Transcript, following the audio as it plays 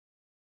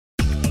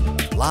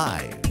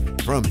Live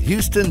from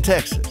Houston,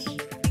 Texas,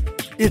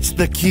 it's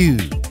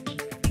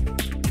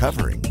theCUBE,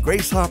 covering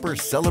Grace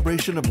Hopper's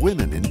celebration of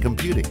women in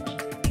computing.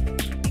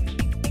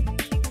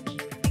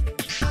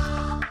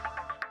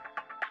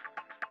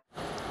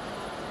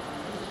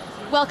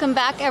 Welcome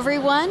back,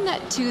 everyone,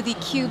 to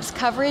theCUBE's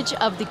coverage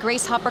of the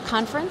Grace Hopper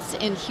Conference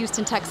in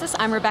Houston, Texas.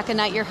 I'm Rebecca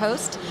Knight, your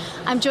host.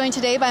 I'm joined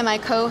today by my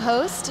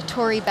co-host,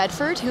 Tori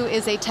Bedford, who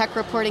is a tech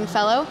reporting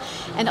fellow,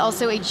 and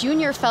also a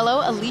junior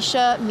fellow,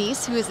 Alicia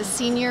Mies, who is a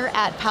senior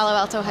at Palo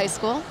Alto High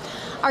School.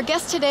 Our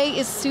guest today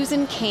is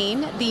Susan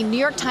Cain, the New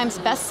York Times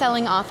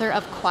best-selling author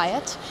of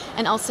Quiet,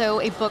 and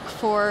also a book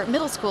for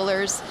middle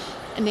schoolers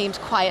named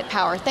Quiet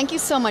Power. Thank you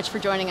so much for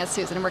joining us,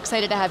 Susan, and we're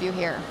excited to have you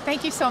here.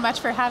 Thank you so much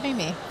for having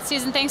me.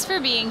 Susan, thanks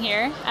for being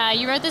here.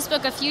 You wrote this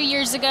book a few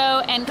years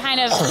ago and kind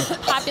of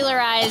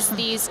popularized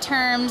these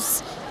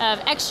terms of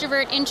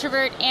extrovert,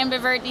 introvert,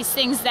 ambivert, these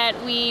things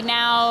that we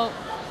now,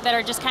 that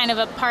are just kind of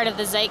a part of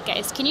the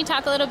zeitgeist. Can you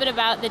talk a little bit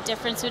about the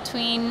difference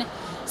between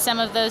some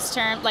of those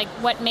terms, like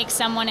what makes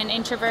someone an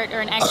introvert or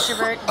an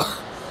extrovert?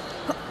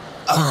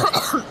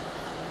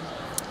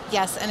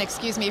 Yes, and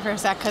excuse me for a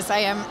sec, because I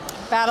am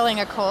battling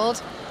a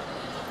cold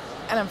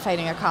and I'm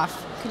fighting a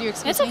cough. Could you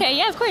excuse me? It's okay,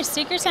 yeah, of course,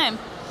 take your time.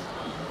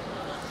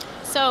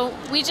 So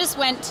we just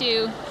went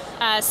to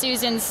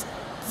Susan's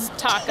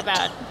talk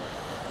about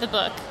the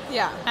book.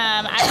 Yeah.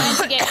 I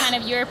wanted to get kind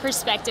of your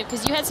perspective,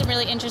 because you had some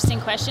really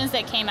interesting questions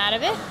that came out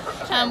of it.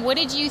 Sure. What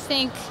did you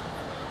think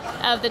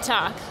of the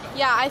talk?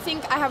 Yeah, I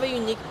think I have a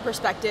unique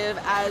perspective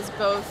as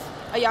both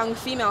a young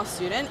female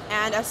student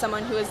and as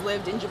someone who has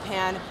lived in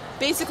Japan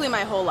basically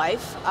my whole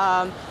life.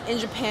 In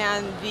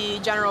Japan, the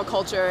general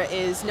culture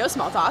is no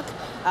small talk.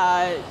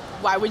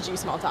 Why would you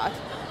small talk?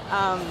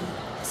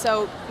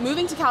 So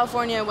moving to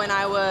California when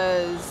I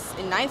was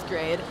in 9th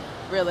grade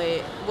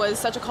really was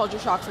such a culture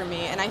shock for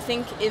me, and I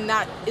think in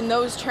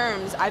those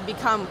terms I've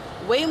become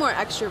way more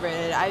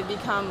extroverted. I've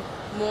become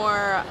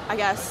more, I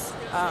guess,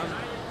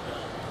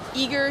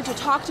 eager to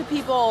talk to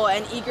people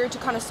and eager to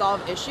kind of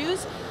solve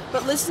issues.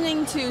 But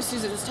listening to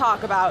Susan's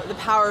talk about the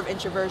power of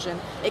introversion,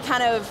 it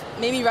kind of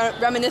made me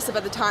reminisce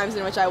about the times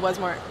in which I was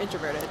more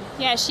introverted.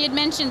 Yeah, she had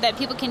mentioned that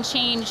people can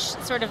change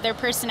sort of their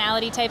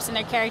personality types and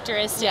their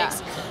characteristics.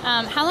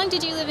 Yeah. How long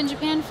did you live in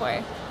Japan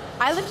for?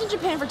 I lived in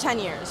Japan for 10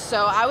 years,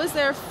 so I was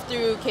there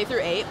through K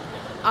through 8.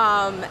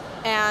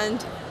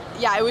 And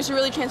yeah, it was a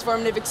really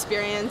transformative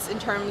experience in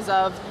terms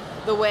of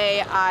the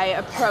way I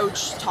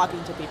approach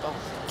talking to people.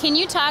 Can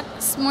you talk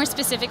more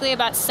specifically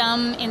about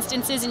some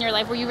instances in your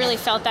life where you really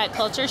felt that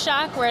culture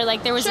shock, where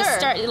like there was Sure.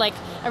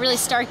 a really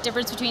stark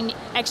difference between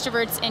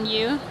extroverts and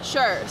you?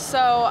 Sure. So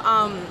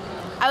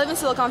I live in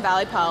Silicon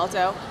Valley, Palo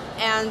Alto,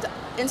 and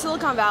in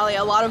Silicon Valley,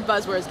 a lot of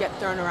buzzwords get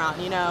thrown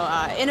around. You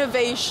know,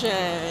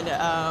 innovation,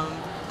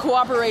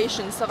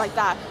 cooperation, stuff like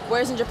that.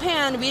 Whereas in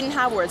Japan, we didn't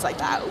have words like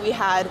that. We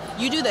had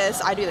you do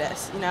this, I do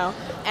this. You know,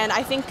 and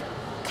I think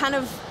kind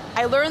of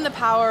I learned the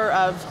power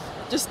of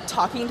just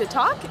talking to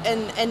talk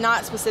and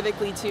not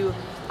specifically to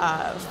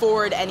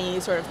forward any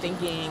sort of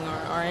thinking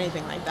or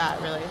anything like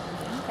that, really.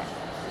 Okay,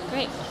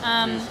 great.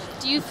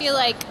 Do you feel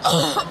like,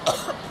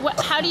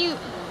 how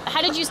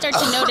did you start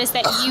to notice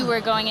that you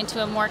were going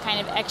into a more kind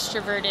of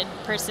extroverted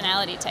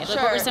personality type? Like,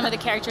 Sure. what were some of the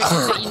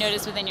characteristics that you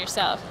noticed within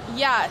yourself?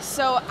 Yeah,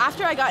 so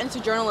after I got into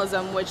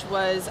journalism, which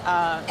was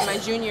my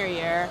junior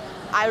year,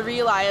 I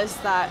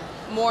realized that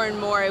more and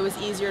more it was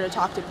easier to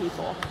talk to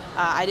people.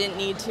 I didn't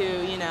need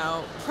to, you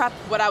know, prep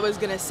what I was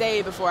going to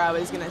say before I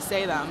was going to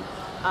say them.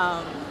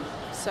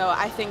 So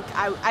I think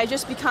I've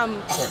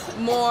become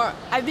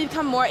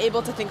more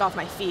able to think off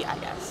my feet, I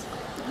guess.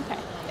 Okay.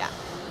 Yeah.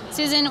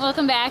 Susan,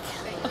 welcome back.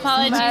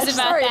 Apologies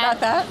Sorry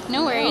about that.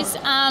 No worries.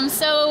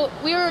 So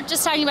we were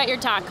just talking about your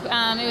talk.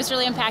 It was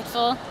really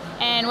impactful,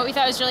 and what we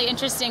thought was really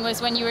interesting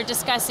was when you were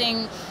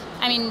discussing,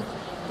 I mean,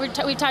 we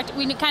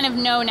kind of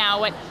know now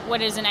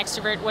what is an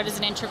extrovert, what is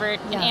an introvert,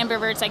 Yeah. and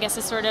ambiverts, I guess,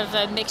 is sort of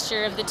a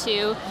mixture of the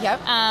two.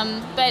 Yep.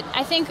 But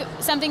I think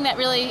something that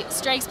really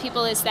strikes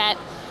people is that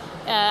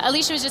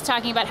Alicia was just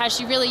talking about how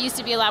she really used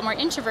to be a lot more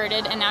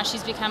introverted, and now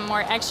she's become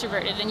more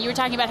extroverted. And you were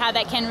talking about how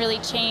that can really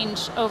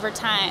change over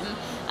time.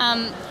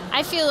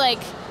 I feel like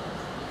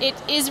it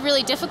is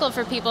really difficult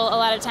for people a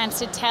lot of times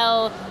to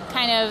tell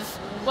kind of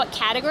what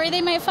category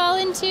they might fall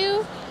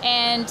into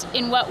and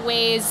in what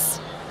ways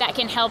that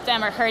can help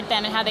them or hurt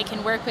them and how they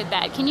can work with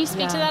that. Can you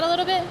speak to that a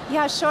little bit?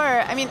 Yeah, sure.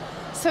 I mean,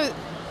 so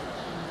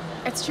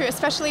it's true,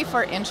 especially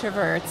for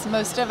introverts.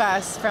 Most of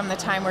us, from the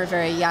time we're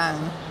very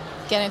young,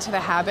 get into the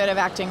habit of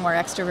acting more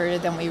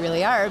extroverted than we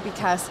really are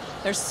because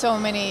there's so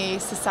many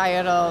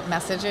societal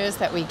messages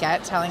that we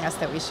get telling us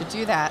that we should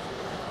do that.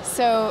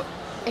 So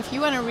if you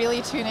want to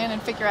really tune in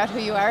and figure out who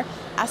you are,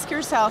 ask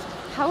yourself,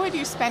 how would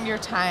you spend your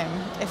time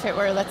if it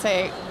were, let's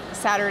say,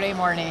 Saturday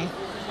morning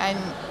and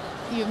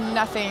you have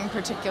nothing in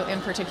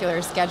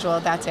particular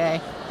scheduled that day?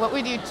 What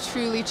would you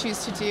truly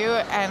choose to do,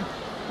 and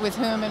with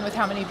whom and with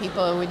how many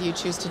people would you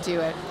choose to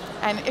do it?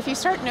 And if you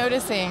start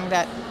noticing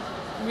that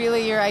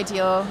really your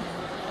ideal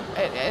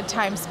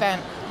time spent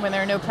when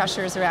there are no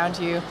pressures around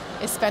you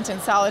is spent in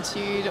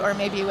solitude or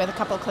maybe with a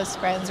couple close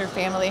friends or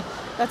family,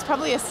 that's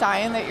probably a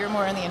sign that you're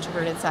more on the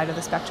introverted side of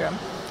the spectrum.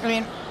 I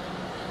mean,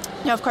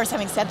 of course,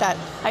 having said that,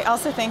 I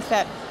also think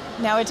that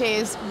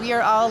nowadays we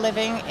are all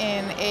living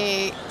in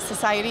a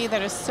society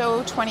that is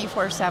so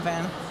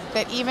 24/7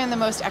 that even the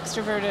most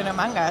extroverted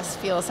among us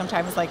feel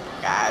sometimes like,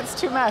 it's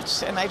too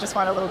much and I just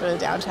want a little bit of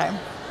downtime.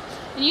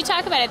 And you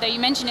talk about it though, you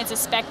mentioned it's a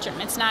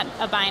spectrum, it's not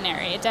a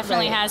binary. It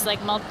definitely has like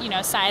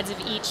sides of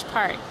each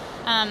part.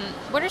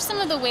 What are some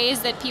of the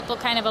ways that people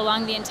kind of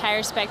along the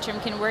entire spectrum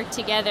can work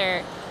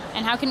together,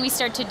 and how can we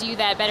start to do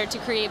that better to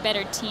create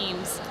better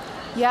teams?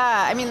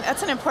 Yeah, I mean,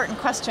 that's an important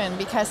question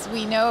because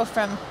we know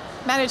from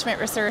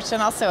management research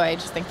and also I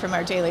just think from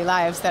our daily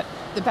lives that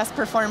the best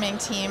performing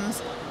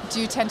teams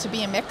do tend to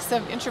be a mix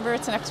of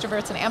introverts and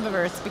extroverts and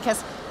ambiverts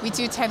because we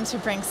do tend to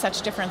bring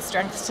such different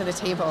strengths to the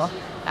table.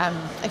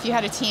 If you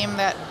had a team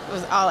that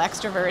was all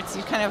extroverts,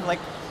 you'd kind of like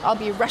all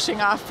be rushing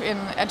off in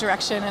a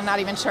direction and not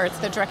even sure it's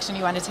the direction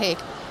you want to take.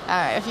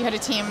 If you had a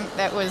team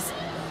that was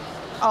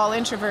all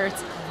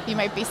introverts, you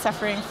might be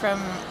suffering from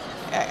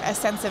a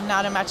sense of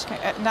not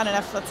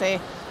enough, let's say,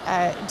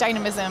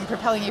 dynamism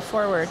propelling you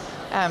forward.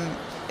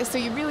 So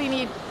you really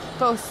need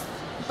both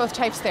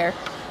types there.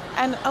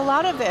 And a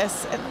lot of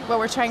this, what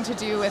we're trying to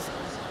do with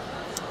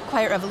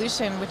Quiet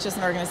Revolution, which is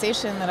an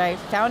organization that I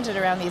founded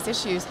around these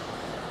issues,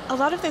 a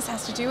lot of this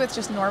has to do with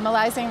just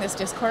normalizing this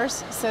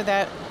discourse so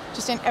that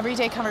just in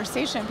everyday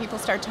conversation, people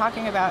start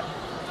talking about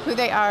who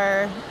they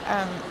are,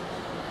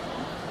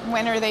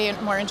 when are they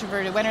more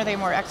introverted, when are they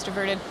more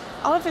extroverted.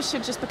 All of this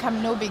should just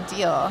become no big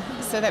deal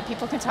so that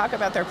people can talk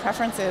about their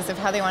preferences of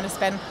how they want to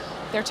spend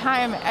their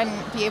time and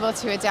be able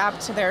to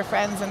adapt to their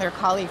friends and their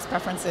colleagues'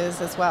 preferences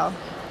as well.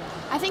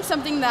 I think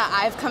something that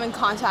I've come in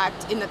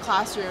contact in the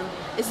classroom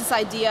is this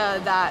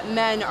idea that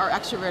men are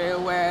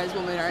extroverted whereas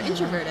women are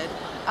introverted.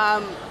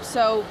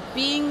 So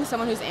being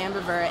someone who's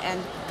ambivert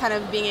and kind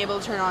of being able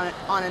to turn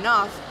on and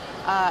off,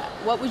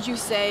 what would you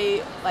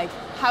say, like,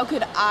 how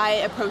could I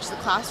approach the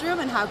classroom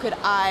and how could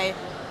I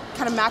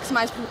kind of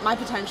maximize my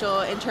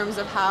potential in terms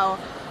of how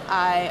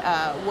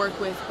I work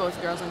with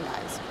both girls and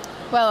guys?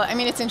 Well, I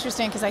mean, it's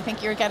interesting because I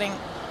think you're getting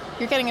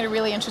at a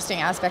really interesting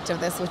aspect of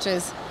this, which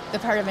is the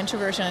part of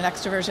introversion and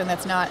extroversion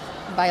that's not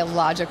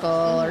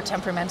biological or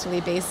temperamentally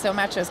based so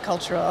much as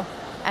cultural.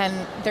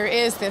 And there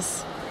is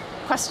this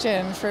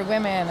question for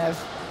women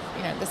of,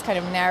 this kind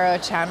of narrow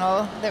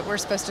channel that we're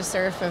supposed to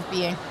surf of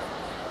being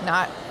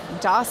not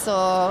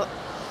docile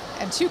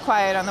and too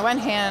quiet on the one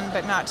hand,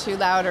 but not too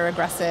loud or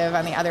aggressive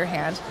on the other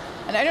hand.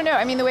 And I don't know,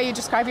 I mean, the way you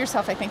describe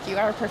yourself, I think you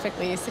are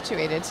perfectly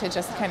situated to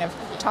just kind of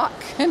talk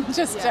and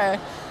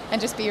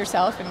just be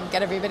yourself and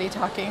get everybody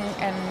talking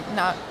and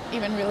not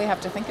even really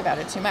have to think about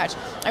it too much.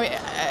 I mean,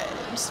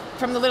 just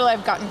from the little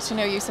I've gotten to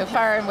know you so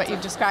far and what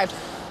you've described,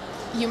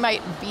 you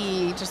might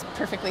be just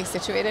perfectly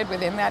situated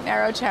within that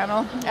narrow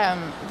channel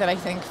that I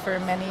think for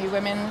many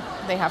women,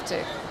 they have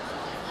to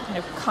kind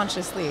of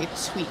consciously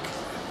tweak.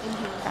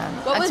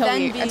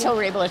 Until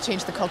we're able to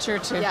change the culture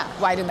to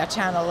widen that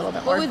channel a little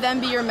bit more. What would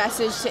then be your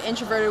message to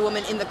introverted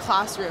women in the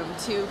classroom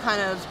to kind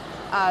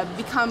of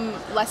become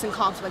less in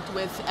conflict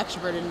with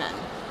extroverted men?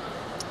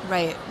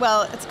 Right.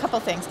 Well, it's a couple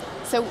things.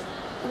 So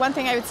one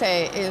thing I would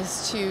say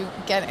is to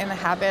get in the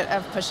habit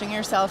of pushing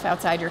yourself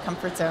outside your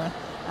comfort zone.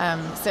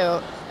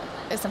 So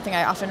something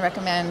I often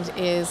recommend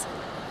is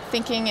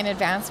thinking in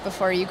advance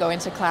before you go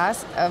into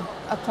class of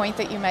a point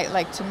that you might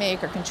like to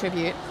make or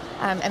contribute.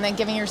 And then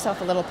giving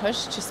yourself a little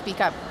push to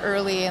speak up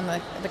early in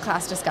the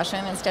class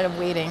discussion instead of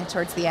waiting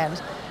towards the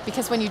end.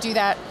 Because when you do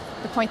that,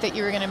 the point that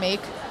you were going to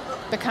make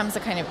becomes a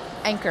kind of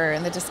anchor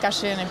in the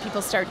discussion and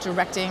people start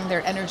directing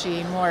their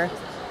energy more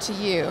to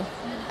you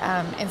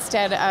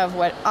instead of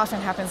what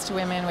often happens to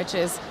women, which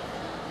is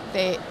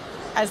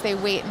as they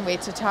wait and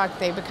wait to talk,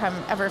 they become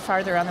ever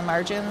farther on the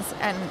margins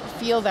and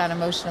feel that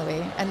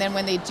emotionally. And then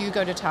when they do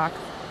go to talk,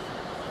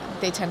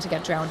 they tend to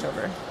get drowned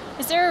over.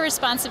 Is there a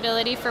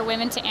responsibility for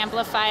women to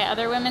amplify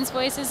other women's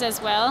voices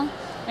as well?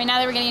 I mean, now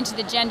that we're getting into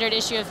the gendered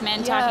issue of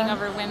men talking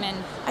over women.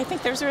 I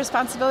think there's a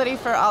responsibility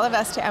for all of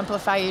us to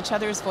amplify each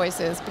other's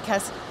voices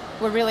because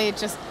we're really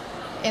just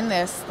in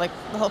this, like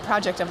the whole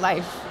project of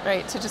life,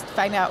 right? To just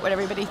find out what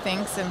everybody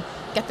thinks and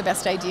get the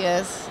best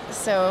ideas.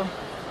 So,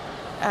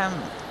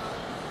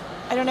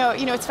 I don't know,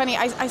 it's funny,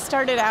 I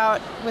started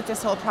out with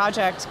this whole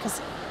project because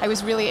I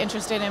was really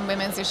interested in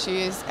women's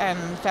issues and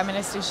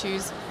feminist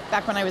issues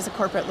back when I was a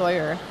corporate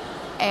lawyer.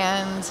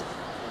 And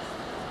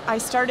I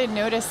started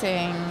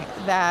noticing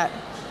that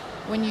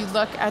when you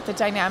look at the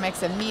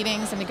dynamics of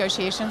meetings and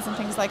negotiations and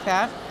things like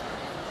that,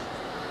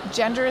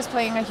 gender is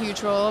playing a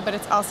huge role, but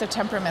it's also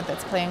temperament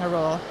that's playing a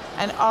role.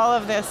 And all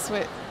of this,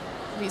 with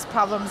these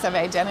problems of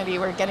identity,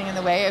 were getting in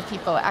the way of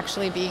people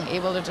actually being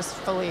able to just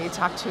fully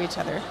talk to each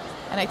other.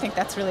 And I think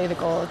that's really the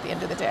goal at the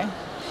end of the day.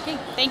 Okay.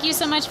 Thank you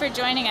so much for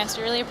joining us.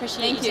 We really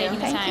appreciate you taking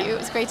the time. Thank you. It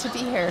was great to be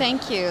here.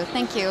 Thank you.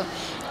 Thank you.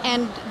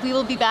 And we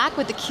will be back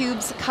with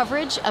theCUBE's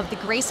coverage of the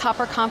Grace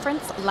Hopper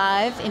Conference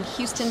live in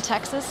Houston,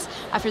 Texas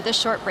after this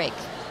short break.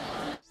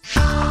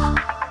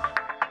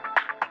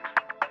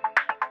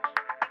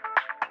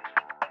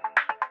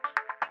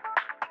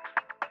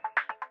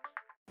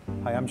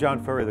 Hi, I'm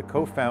John Furrier, the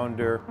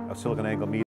co-founder of SiliconANGLE Media.